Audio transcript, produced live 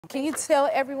Can you tell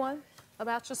everyone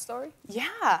about your story? Yeah,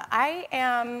 I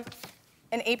am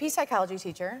an AP psychology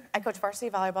teacher. I coach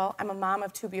varsity volleyball. I'm a mom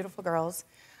of 2 beautiful girls,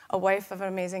 a wife of an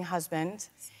amazing husband.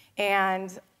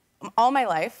 And all my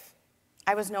life,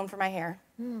 I was known for my hair.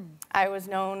 I was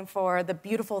known for the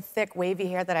beautiful, thick, wavy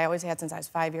hair that I always had since I was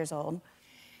 5 years old.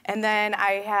 And then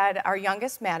I had our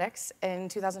youngest, Maddox, in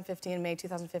 2015, May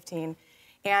 2015.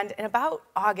 And in about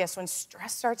August, when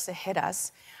stress starts to hit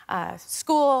us,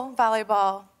 school,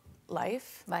 volleyball,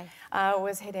 life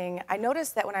was hitting. I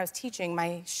noticed that when I was teaching,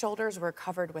 my shoulders were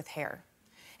covered with hair.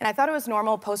 And I thought it was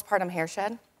normal postpartum hair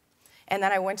shed. And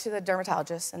then I went to the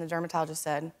dermatologist, and the dermatologist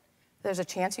said, there's a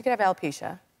chance you could have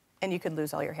alopecia, and you could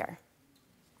lose all your hair.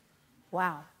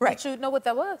 Wow. Right. Did you know what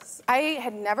that was? I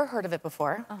had never heard of it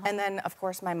before. And then, of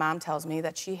course, my mom tells me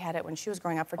that she had it when she was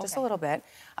growing up for just a little bit.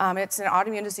 It's an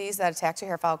autoimmune disease that attacks your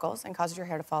hair follicles and causes your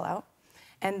hair to fall out.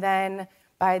 And then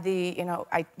by the,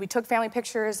 we took family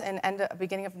pictures in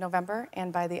beginning of November,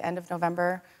 and by the end of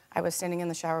November, I was standing in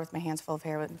the shower with my hands full of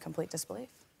hair with complete disbelief.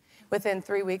 Within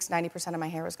 3 weeks, 90% of my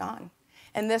hair was gone.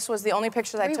 And this was the only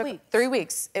picture that I took. 3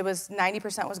 weeks. It was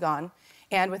 90% was gone.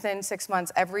 And within 6 months,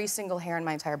 every single hair in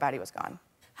my entire body was gone.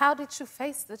 How did you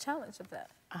face the challenge of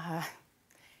that?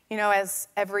 As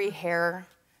every hair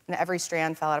and every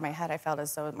strand fell out of my head, I felt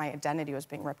as though my identity was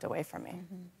being ripped away from me.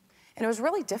 And it was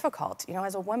really difficult.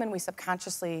 As a woman, we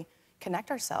subconsciously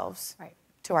connect ourselves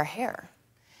to our hair.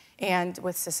 And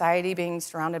with society being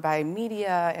surrounded by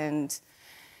media and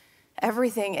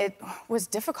everything, it was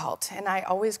difficult. And I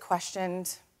always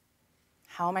questioned,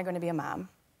 how am I going to be a mom?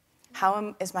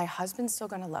 Is my husband still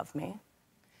going to love me?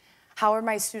 How are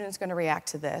my students going to react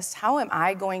to this? How am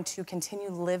I going to continue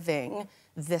living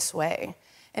this way?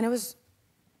 And it was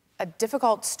a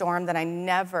difficult storm that I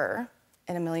never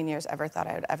in a million years ever thought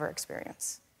I would ever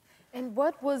experience. And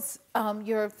what was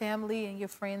your family and your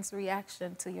friends'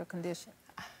 reaction to your condition?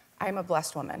 I'm a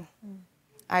blessed woman.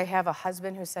 I have a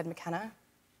husband who said, McKenna,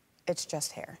 it's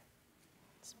just hair.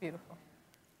 It's beautiful.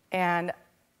 And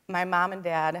my mom and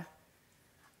dad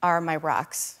are my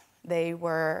rocks. They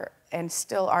were and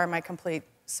still are my complete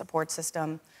support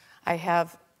system. I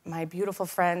have my beautiful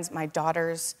friends, my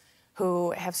daughters,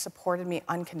 who have supported me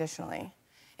unconditionally.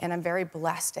 And I'm very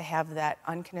blessed to have that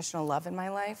unconditional love in my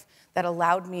life that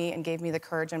allowed me and gave me the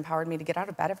courage and empowered me to get out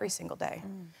of bed every single day.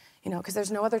 Because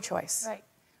there's no other choice. Right.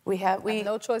 We have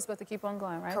no choice but to keep on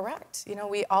going, right? Correct.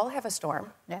 We all have a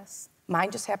storm. Yes.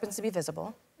 Mine just happens to be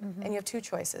visible. And you have 2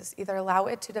 choices. Either allow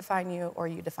it to define you or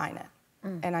you define it.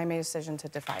 And I made a decision to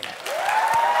define it.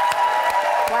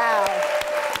 Wow.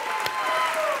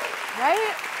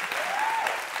 Right?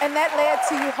 And that led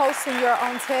to you hosting your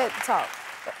own TED Talk.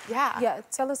 Yeah. Yeah,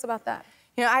 tell us about that.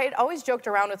 I had always joked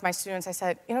around with my students. I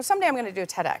said, someday I'm going to do a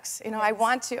TEDx.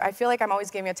 I feel like I'm always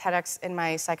giving a TEDx in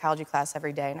my psychology class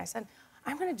every day. And I said,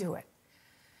 I'm going to do it.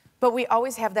 But we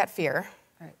always have that fear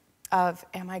of,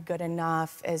 am I good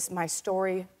enough? Is my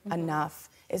story enough?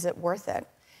 Is it worth it?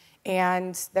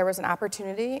 And there was an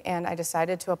opportunity, and I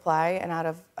decided to apply, and out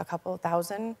of a couple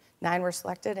thousand, 9 were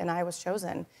selected, and I was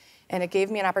chosen. And it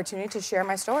gave me an opportunity to share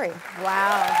my story.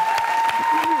 Wow.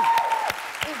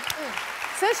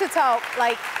 Since you talk,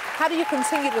 how do you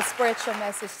continue to spread your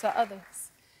message to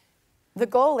others? The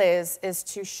goal is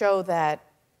to show that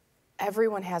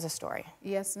everyone has a story.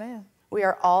 Yes, ma'am. We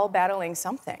are all battling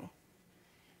something.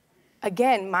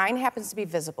 Again, mine happens to be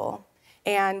visible.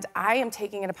 And I am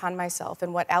taking it upon myself,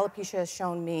 and what alopecia has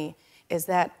shown me is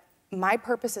that my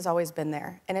purpose has always been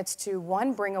there, and it's to,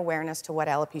 1, bring awareness to what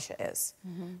alopecia is,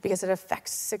 because it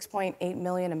affects 6.8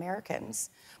 million Americans,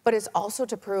 but it's also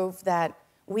to prove that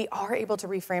we are able to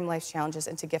reframe life's challenges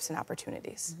into gifts and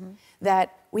opportunities,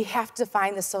 that we have to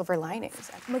find the silver linings.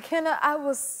 McKenna, I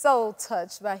was so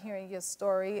touched by hearing your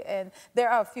story, and there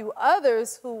are a few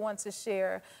others who want to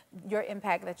share your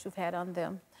impact that you've had on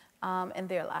them. In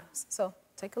their lives. So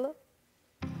take a look.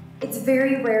 It's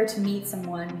very rare to meet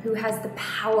someone who has the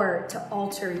power to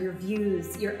alter your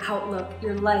views, your outlook,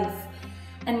 your life.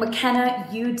 And McKenna,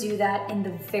 you do that in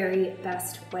the very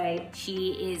best way.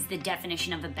 She is the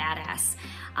definition of a badass.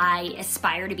 I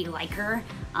aspire to be like her,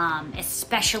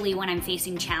 especially when I'm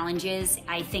facing challenges.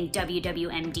 I think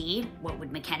WWMD, what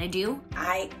would McKenna do?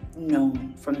 I know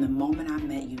from the moment I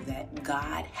met you that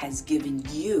God has given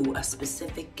you a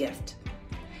specific gift.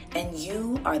 And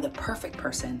you are the perfect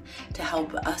person to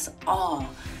help us all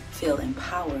feel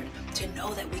empowered, to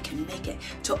know that we can make it,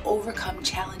 to overcome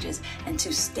challenges, and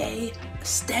to stay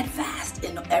steadfast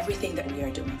in everything that we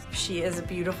are doing. She is a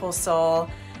beautiful soul,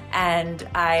 and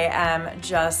I am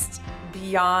just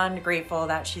beyond grateful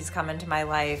that she's come into my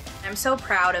life. I'm so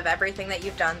proud of everything that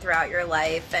you've done throughout your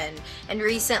life and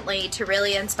recently to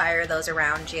really inspire those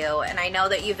around you. And I know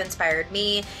that you've inspired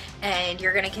me, and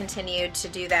you're going to continue to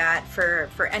do that for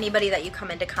anybody that you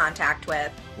come into contact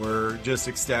with. We're just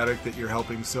ecstatic that you're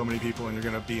helping so many people and you're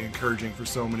going to be encouraging for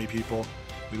so many people.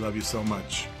 We love you so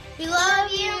much. We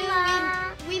love you,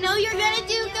 Mom. We know you're going to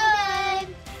do good.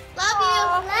 Love you.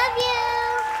 Love you.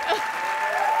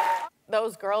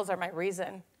 Those girls are my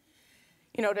reason,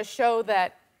 you know, to show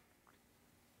that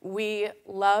we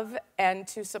love and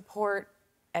to support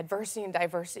adversity and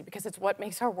diversity, because it's what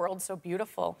makes our world so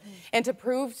beautiful. And to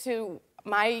prove to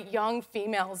my young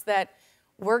females that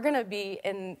we're going to be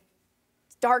in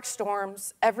dark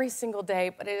storms every single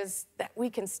day, but it is that we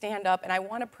can stand up. And I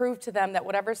want to prove to them that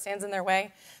whatever stands in their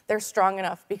way, they're strong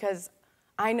enough, because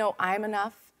I know I'm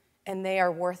enough and they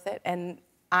are worth it, and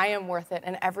I am worth it,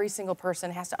 and every single person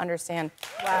has to understand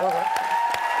that we're worth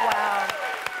it. Wow.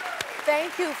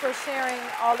 Thank you for sharing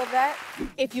all of that.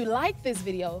 If you like this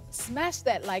video, smash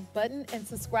that like button and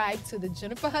subscribe to the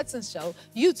Jennifer Hudson Show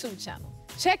YouTube channel.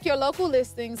 Check your local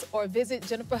listings or visit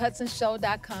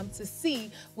jenniferhudsonshow.com to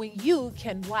see when you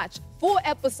can watch full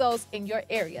episodes in your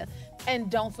area. And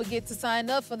don't forget to sign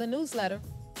up for the newsletter.